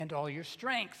and all your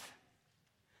strength.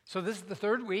 So this is the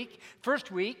third week.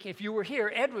 First week, if you were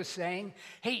here, Ed was saying,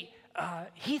 hey,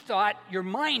 he thought your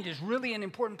mind is really an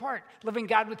important part, loving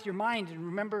God with your mind. And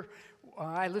remember,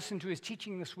 I listened to his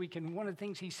teaching this week, and one of the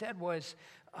things he said was,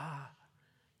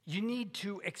 you need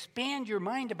to expand your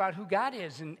mind about who God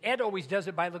is. And Ed always does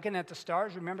it by looking at the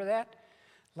stars. Remember that?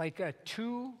 Like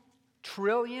 2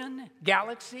 trillion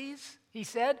galaxies, he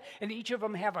said, and each of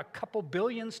them have a couple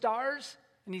billion stars.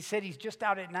 And he said he's just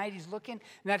out at night, he's looking,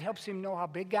 and that helps him know how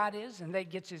big God is, and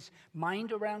that gets his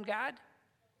mind around God.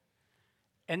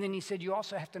 And then he said you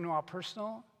also have to know how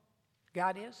personal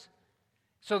God is.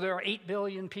 So there are 8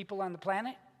 billion people on the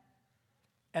planet,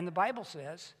 and the Bible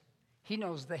says he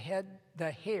knows the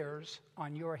hairs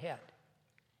on your head.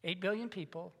 8 billion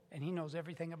people, and he knows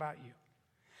everything about you.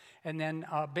 And then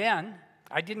Ben,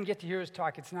 I didn't get to hear his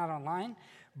talk, it's not online,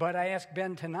 but I asked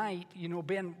Ben tonight,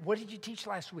 Ben, what did you teach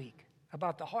last week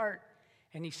about the heart?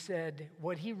 And he said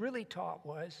what he really taught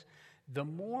was the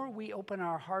more we open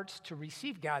our hearts to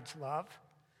receive God's love,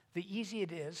 the easier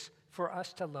it is for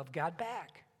us to love God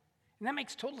back. And that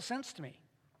makes total sense to me.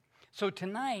 So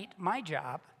tonight, my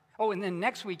job, and then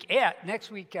next week,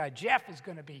 Jeff is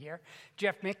going to be here,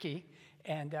 Jeff Mickey,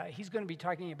 and he's going to be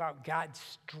talking about God's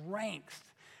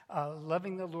strength,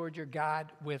 loving the Lord your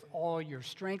God with all your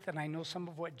strength. And I know some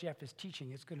of what Jeff is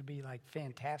teaching is going to be like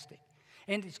fantastic.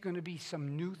 And it's going to be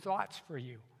some new thoughts for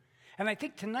you. And I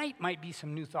think tonight might be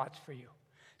some new thoughts for you.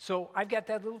 So I've got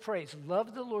that little phrase,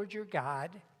 love the Lord your God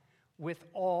with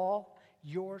all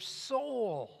your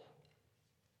soul.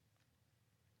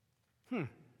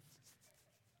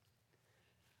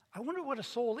 I wonder what a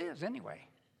soul is anyway.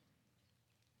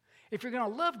 If you're going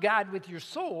to love God with your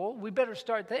soul, we better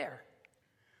start there.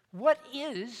 What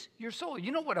is your soul?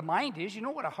 You know what a mind is. You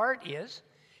know what a heart is.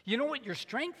 You know what your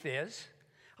strength is.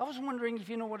 I was wondering if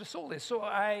you know what a soul is. So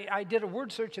I did a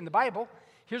word search in the Bible.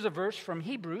 Here's a verse from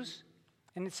Hebrews,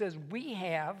 and it says, we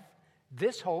have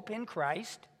this hope in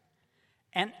Christ,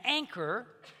 an anchor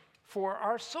for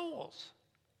our souls.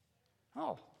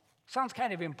 Oh, sounds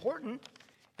kind of important.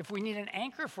 If we need an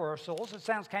anchor for our souls, it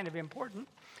sounds kind of important.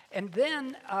 And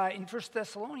then in 1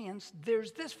 Thessalonians,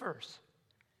 there's this verse.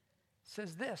 It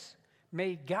says this,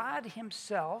 may God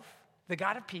himself, the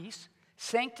God of peace,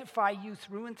 sanctify you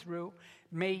through and through.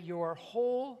 May your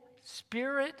whole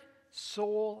spirit,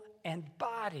 soul, and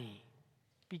body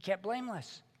be kept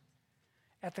blameless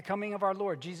at the coming of our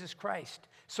Lord Jesus Christ.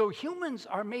 So humans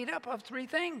are made up of 3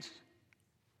 things.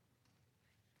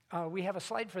 We have a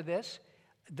slide for this.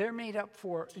 They're made up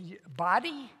for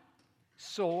body,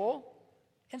 soul,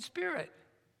 and spirit.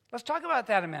 Let's talk about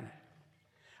that a minute.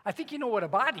 I think you know what a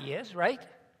body is, right?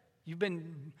 You've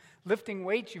been lifting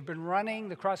weights, you've been running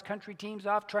the cross-country teams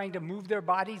off, trying to move their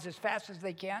bodies as fast as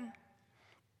they can.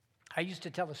 I used to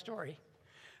tell a story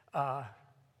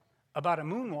about a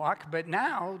moonwalk, but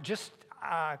now, just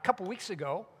a couple weeks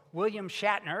ago, William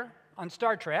Shatner on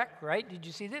Star Trek, right? Did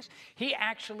you see this? He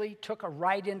actually took a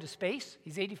ride into space.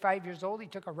 He's 85 years old. He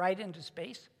took a ride into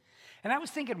space. And I was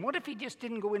thinking, what if he just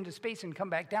didn't go into space and come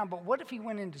back down? But what if he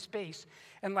went into space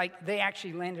and they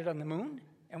actually landed on the moon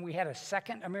and we had a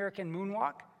second American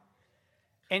moonwalk?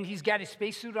 And he's got his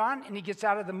spacesuit on and he gets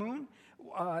out of the moon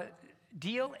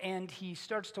deal and he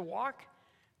starts to walk.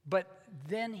 But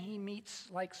then he meets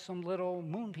some little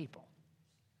moon people.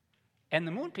 And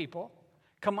the moon people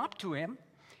come up to him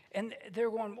and they're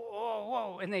going, whoa,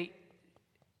 whoa. And they,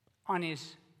 on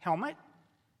his helmet,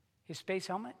 his space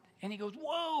helmet, and he goes,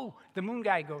 whoa. The moon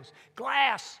guy goes,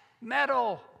 glass,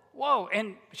 metal, whoa.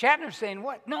 And Shatner's saying,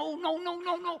 what? No.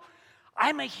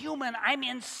 I'm a human. I'm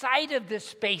inside of this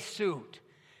spacesuit.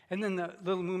 And then the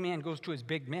little moon man goes to his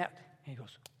big mitt. And he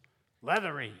goes,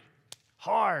 leathery,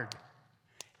 hard.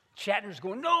 Shatner's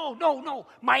going, no.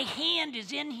 My hand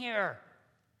is in here.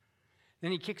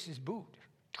 Then he kicks his boot.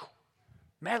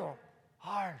 Metal,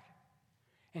 hard.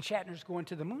 And Shatner's going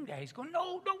to the moon guy. He's going,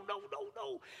 no.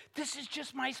 This is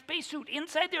just my spacesuit.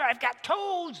 Inside there, I've got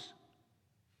toes.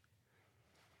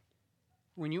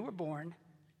 When you were born,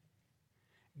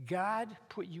 God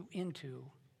put you into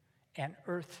an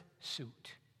earth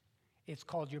suit. It's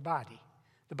called your body.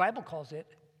 The Bible calls it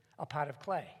a pot of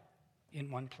clay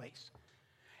in one place.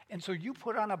 And so you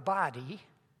put on a body,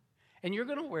 and you're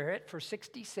going to wear it for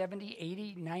 60, 70,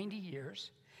 80, 90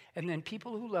 years. And then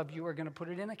people who love you are going to put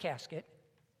it in a casket.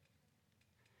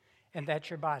 And that's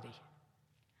your body.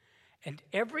 And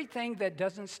everything that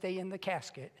doesn't stay in the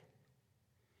casket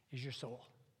is your soul.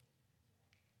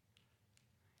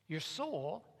 Your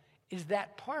soul is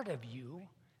that part of you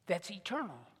that's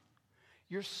eternal.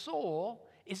 Your soul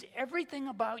is everything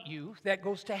about you that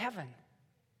goes to heaven.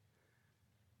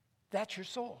 That's your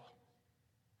soul.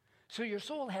 So your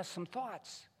soul has some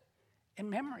thoughts and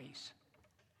memories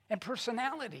and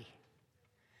personality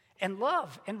and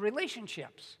love and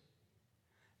relationships.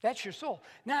 That's your soul.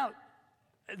 Now,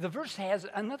 the verse has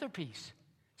another piece.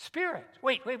 Spirit.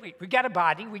 Wait. We got a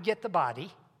body. We get the body.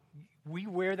 We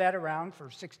wear that around for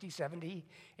 60, 70,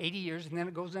 80 years, and then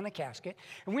it goes in a casket.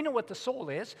 And we know what the soul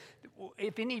is.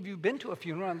 If any of you have been to a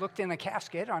funeral and looked in a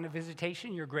casket on a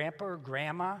visitation, your grandpa or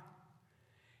grandma,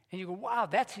 and you go, wow,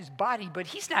 that's his body, but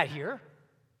he's not here.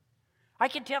 I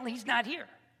can tell he's not here.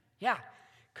 Yeah,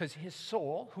 because his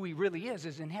soul, who he really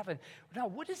is in heaven. Now,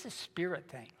 what is the spirit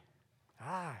thing?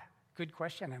 Good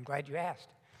question. I'm glad you asked.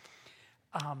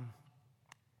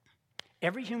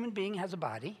 Every human being has a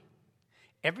body.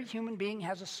 Every human being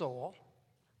has a soul.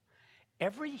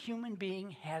 Every human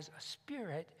being has a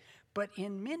spirit, but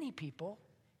in many people,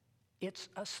 it's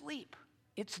asleep.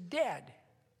 It's dead.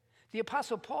 The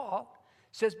Apostle Paul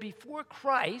says, before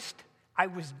Christ, I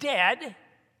was dead,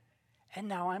 and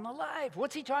now I'm alive.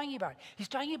 What's he talking about? He's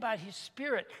talking about his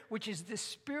spirit, which is the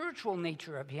spiritual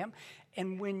nature of him.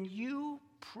 And when you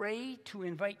pray to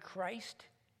invite Christ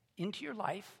into your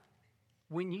life,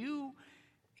 when you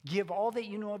give all that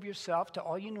you know of yourself to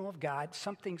all you know of God,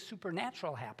 something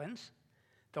supernatural happens.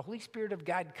 The Holy Spirit of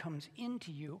God comes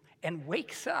into you and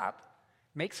wakes up,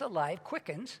 makes alive,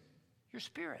 quickens your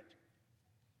spirit.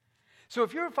 So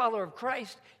if you're a follower of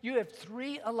Christ, you have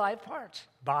 3 alive parts: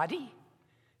 body,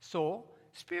 soul,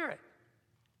 spirit.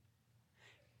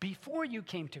 Before you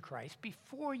came to Christ,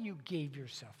 before you gave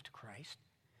yourself to Christ,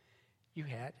 you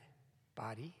had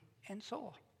body and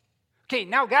soul. Okay,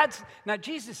 now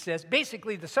Jesus says,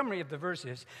 basically the summary of the verse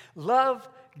is, love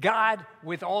God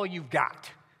with all you've got,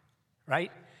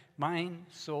 right? Mind,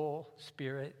 soul,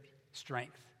 spirit,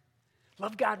 strength.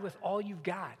 Love God with all you've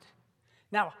got.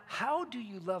 Now, how do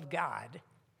you love God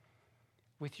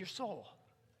with your soul?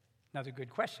 Another good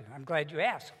question. I'm glad you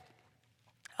asked.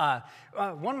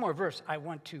 One more verse I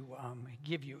want to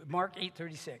give you. Mark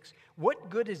 8:36. What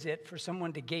good is it for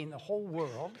someone to gain the whole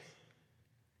world,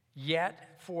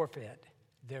 yet forfeit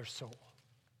their soul?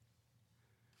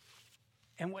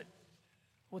 And what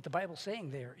the Bible's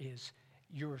saying there is,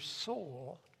 your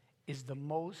soul is the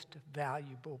most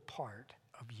valuable part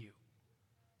of you,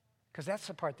 because that's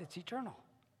the part that's eternal.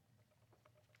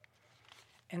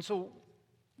 And so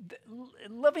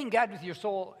loving God with your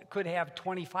soul could have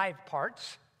 25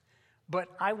 parts, but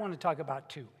I want to talk about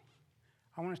 2.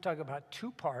 I want to talk about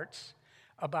 2 parts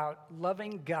about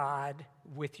loving God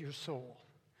with your soul.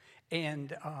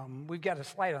 And we've got a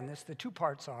slide on this. The 2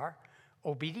 parts are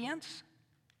obedience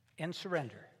and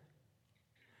surrender.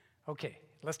 Okay,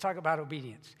 let's talk about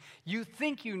obedience. You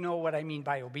think you know what I mean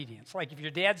by obedience. Like if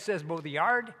your dad says mow the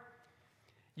yard,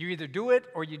 you either do it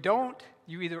or you don't.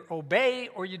 You either obey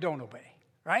or you don't obey,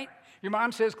 right? Your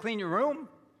mom says clean your room.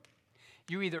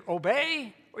 You either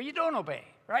obey or you don't obey,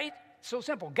 right? So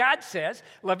simple. God says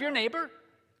love your neighbor,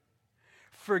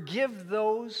 forgive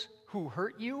those who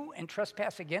hurt you and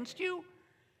trespass against you,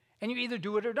 and you either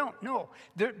do it or don't. No,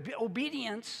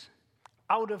 obedience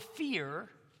out of fear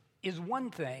is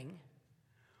one thing,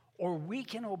 or we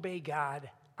can obey God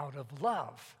out of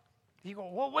love. You go,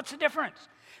 well, what's the difference?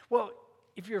 Well,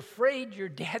 if you're afraid your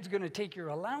dad's going to take your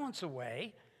allowance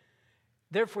away,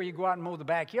 therefore you go out and mow the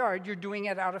backyard, you're doing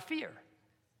it out of fear.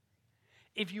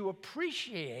 If you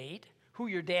appreciate who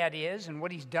your dad is and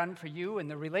what he's done for you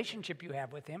and the relationship you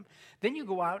have with him, then you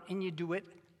go out and you do it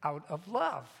out of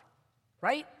love,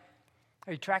 right?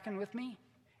 Are you tracking with me?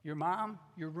 Your mom,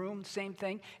 your room, same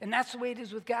thing. And that's the way it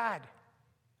is with God.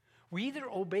 We either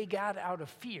obey God out of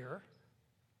fear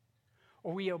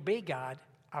or we obey God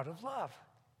out of love.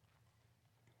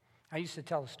 I used to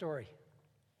tell a story.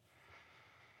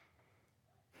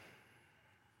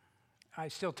 I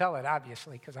still tell it,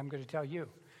 obviously, because I'm going to tell you.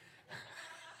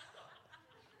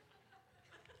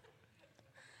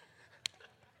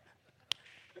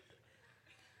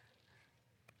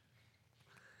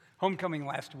 Homecoming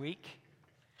last week,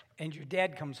 and your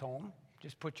dad comes home.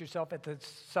 Just put yourself at the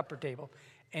supper table,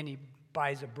 and he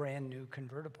buys a brand new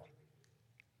convertible.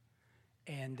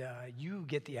 And you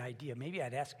get the idea, maybe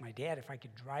I'd ask my dad if I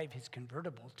could drive his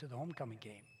convertible to the homecoming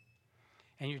game.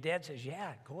 And your dad says,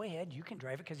 yeah, go ahead, you can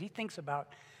drive it, because he thinks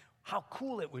about how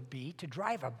cool it would be to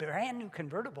drive a brand new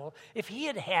convertible if he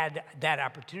had had that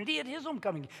opportunity at his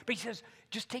homecoming. But he says,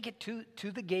 just take it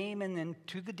to the game and then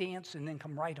to the dance and then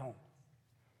come right home.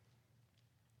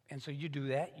 And so you do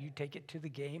that, you take it to the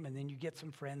game, and then you get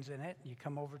some friends in it, and you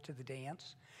come over to the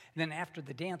dance. And then after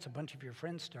the dance, a bunch of your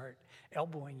friends start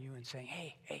elbowing you and saying,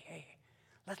 hey,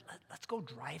 let's go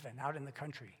driving out in the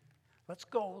country. Let's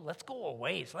go a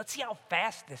ways. Let's see how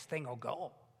fast this thing will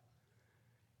go.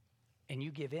 And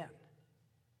you give in.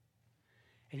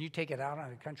 and you take it out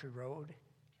on a country road,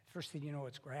 first thing you know,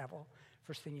 it's gravel.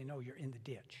 First thing you know, you're in the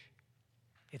ditch.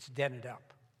 It's dented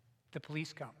up. The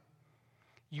police come.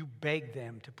 You beg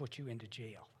them to put you into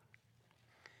jail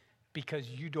because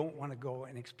you don't want to go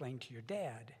and explain to your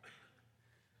dad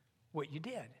what you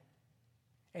did.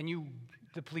 And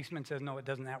the policeman says, no, it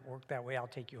doesn't work that way. I'll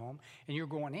take you home. And you're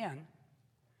going in,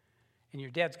 and your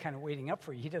dad's kind of waiting up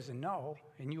for you. He doesn't know,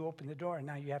 and you open the door, and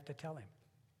now you have to tell him.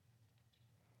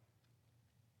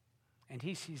 And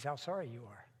he sees how sorry you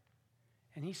are.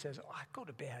 And he says, oh, go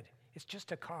to bed. It's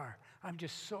just a car. I'm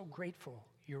just so grateful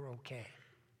you're okay.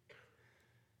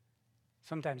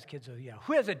 Sometimes kids will yell,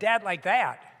 who has a dad like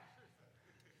that?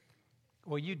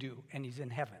 Well, you do, and he's in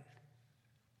heaven.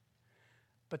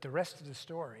 But the rest of the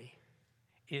story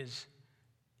is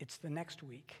it's the next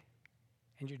week,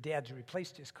 and your dad's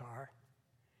replaced his car,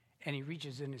 and he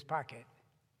reaches in his pocket,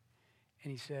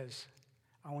 and he says,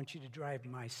 I want you to drive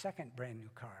my second brand new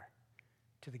car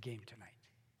to the game tonight.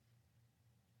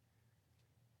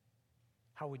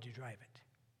 How would you drive it?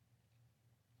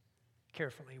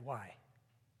 Carefully. Why?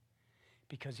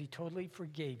 Because he totally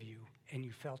forgave you, and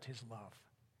you felt his love,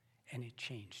 and it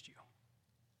changed you.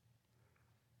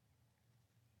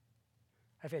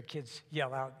 I've had kids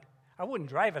yell out, I wouldn't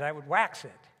drive it, I would wax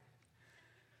it.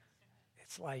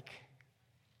 It's like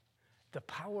the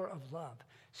power of love.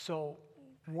 So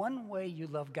one way you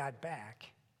love God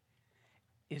back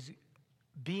is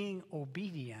being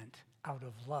obedient out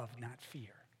of love, not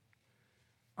fear.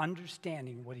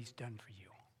 Understanding what he's done for you.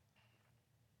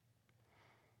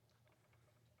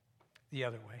 The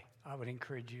other way, I would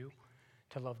encourage you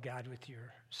to love God with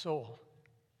your soul.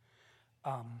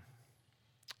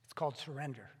 It's called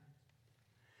surrender.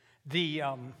 The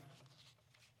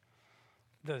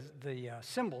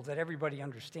symbol that everybody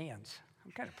understands.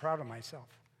 I'm kind of proud of myself.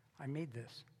 I made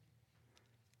this.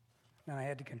 Then I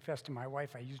had to confess to my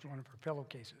wife I used one of her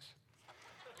pillowcases.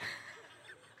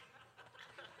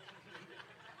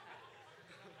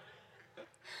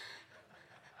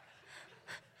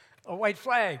 A white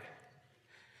flag.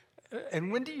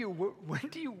 And when do you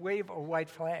wave a white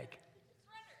flag?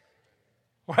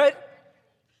 Surrender. What?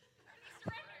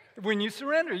 When you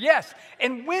surrender, yes.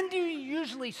 And when do you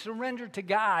usually surrender to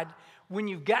God? When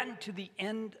you've gotten to the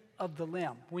end of the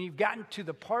limb. When you've gotten to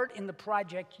the part in the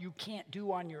project you can't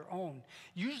do on your own.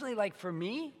 Usually, like for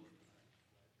me,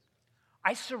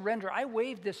 I surrender. I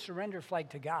wave this surrender flag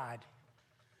to God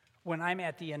when I'm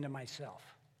at the end of myself.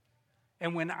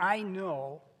 And when I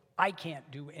know I can't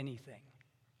do anything.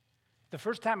 The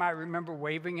first time I remember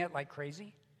waving it like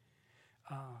crazy,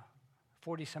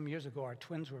 40-some years ago, our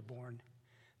twins were born.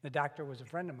 The doctor was a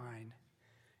friend of mine.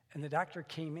 And the doctor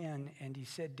came in and he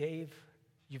said, Dave,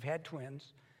 you've had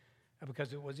twins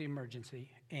because it was an emergency.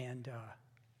 And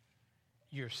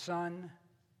your son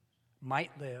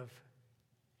might live,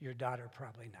 your daughter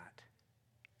probably not.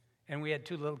 And we had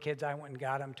two little kids. I went and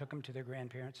got them, took them to their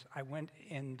grandparents. I went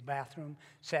in the bathroom,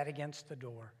 sat against the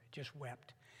door, just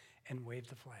wept, and waved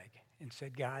the flag and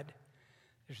said, God,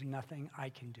 there's nothing I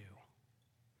can do.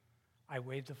 I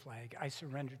waved the flag. I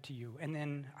surrendered to you. And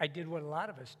then I did what a lot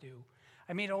of us do.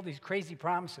 I made all these crazy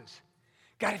promises.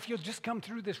 God, if you'll just come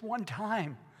through this one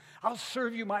time, I'll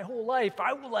serve you my whole life.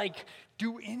 I will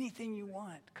do anything you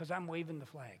want because I'm waving the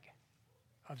flag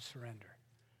of surrender.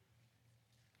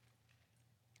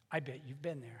 I bet you've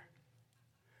been there.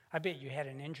 I bet you had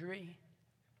an injury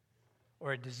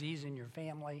or a disease in your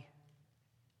family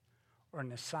or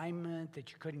an assignment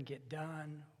that you couldn't get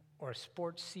done or a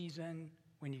sports season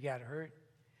when you got hurt.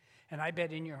 And I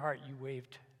bet in your heart you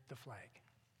waved the flag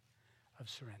of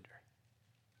surrender.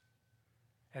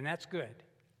 And that's good.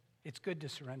 It's good to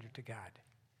surrender to God.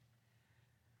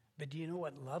 But do you know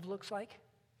what love looks like?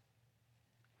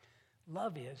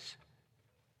 Love is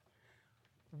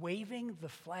waving the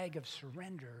flag of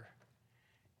surrender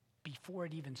before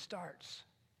it even starts.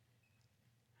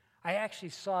 I actually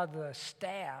saw the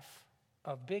staff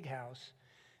of Big House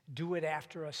do it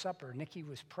after a supper. Nikki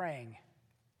was praying.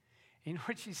 You know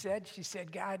what she said? She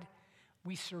said, God,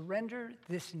 we surrender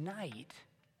this night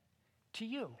to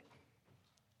you.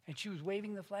 And she was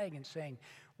waving the flag and saying,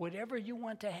 whatever you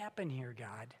want to happen here,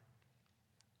 God,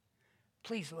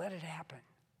 please let it happen.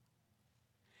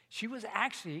 She was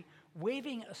actually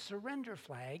waving a surrender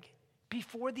flag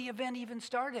before the event even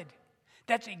started.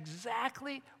 That's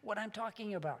exactly what I'm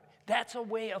talking about. That's a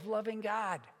way of loving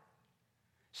God.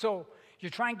 So you're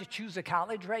trying to choose a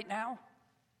college right now?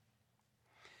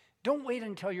 Don't wait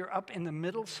until you're up in the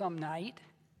middle some night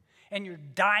and you're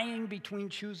dying between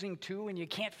choosing two and you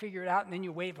can't figure it out and then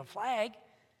you wave a flag.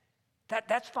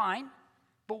 That's fine.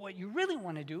 But what you really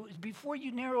want to do is before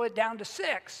you narrow it down to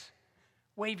 6,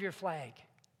 wave your flag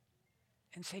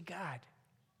and say, God,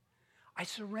 I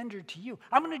surrender to you.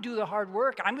 I'm going to do the hard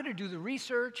work. I'm going to do the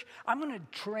research. I'm going to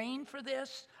train for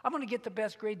this. I'm going to get the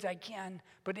best grades I can.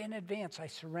 But in advance, I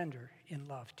surrender in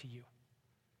love to you.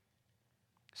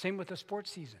 Same with the sports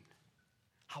season.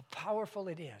 How powerful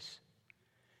it is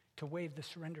to wave the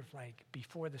surrender flag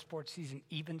before the sports season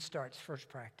even starts, first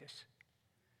practice.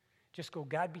 Just go,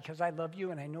 God, because I love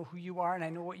you and I know who you are and I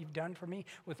know what you've done for me,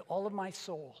 with all of my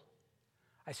soul,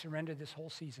 I surrender this whole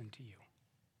season to you.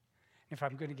 If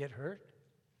I'm going to get hurt,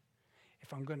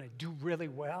 if I'm going to do really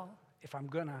well, if I'm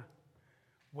going to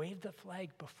wave the flag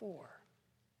before,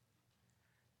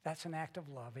 that's an act of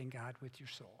loving God with your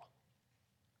soul.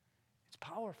 It's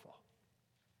powerful.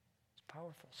 It's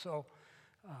powerful. So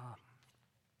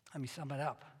let me sum it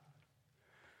up.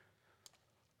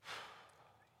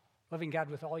 Loving God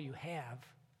with all you have,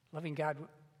 loving God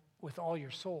with all your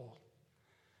soul,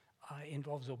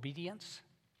 involves obedience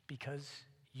because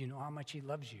you know how much he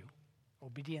loves you.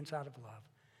 Obedience out of love,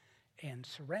 and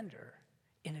surrender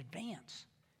in advance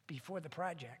before the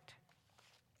project.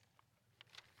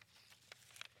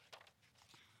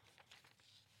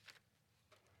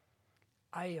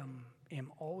 I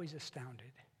am always astounded.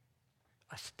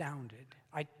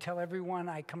 I tell everyone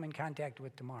I come in contact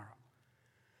with tomorrow,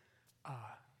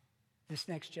 this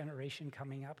next generation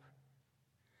coming up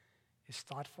is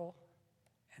thoughtful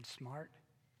and smart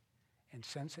and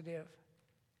sensitive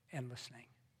and listening.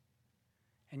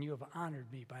 And you have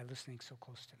honored me by listening so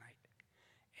close tonight.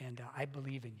 And I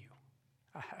believe in you.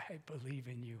 I believe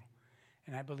in you.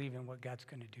 And I believe in what God's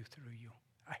going to do through you.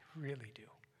 I really do.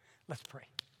 Let's pray.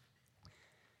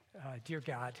 Dear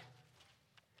God,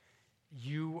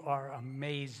 you are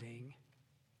amazing,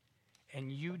 and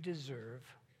you deserve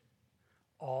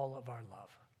all of our love.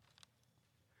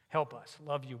 Help us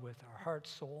love you with our heart,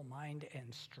 soul, mind,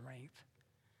 and strength.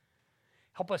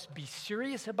 Help us be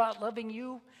serious about loving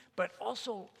you, but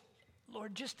also,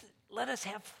 Lord, just let us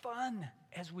have fun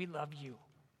as we love you.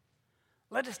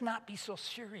 Let us not be so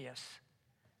serious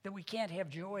that we can't have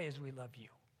joy as we love you.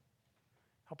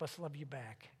 Help us love you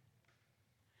back.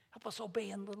 Help us obey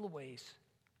in little ways.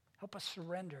 Help us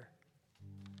surrender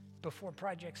before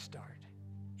projects start.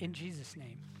 In Jesus'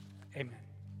 name, amen.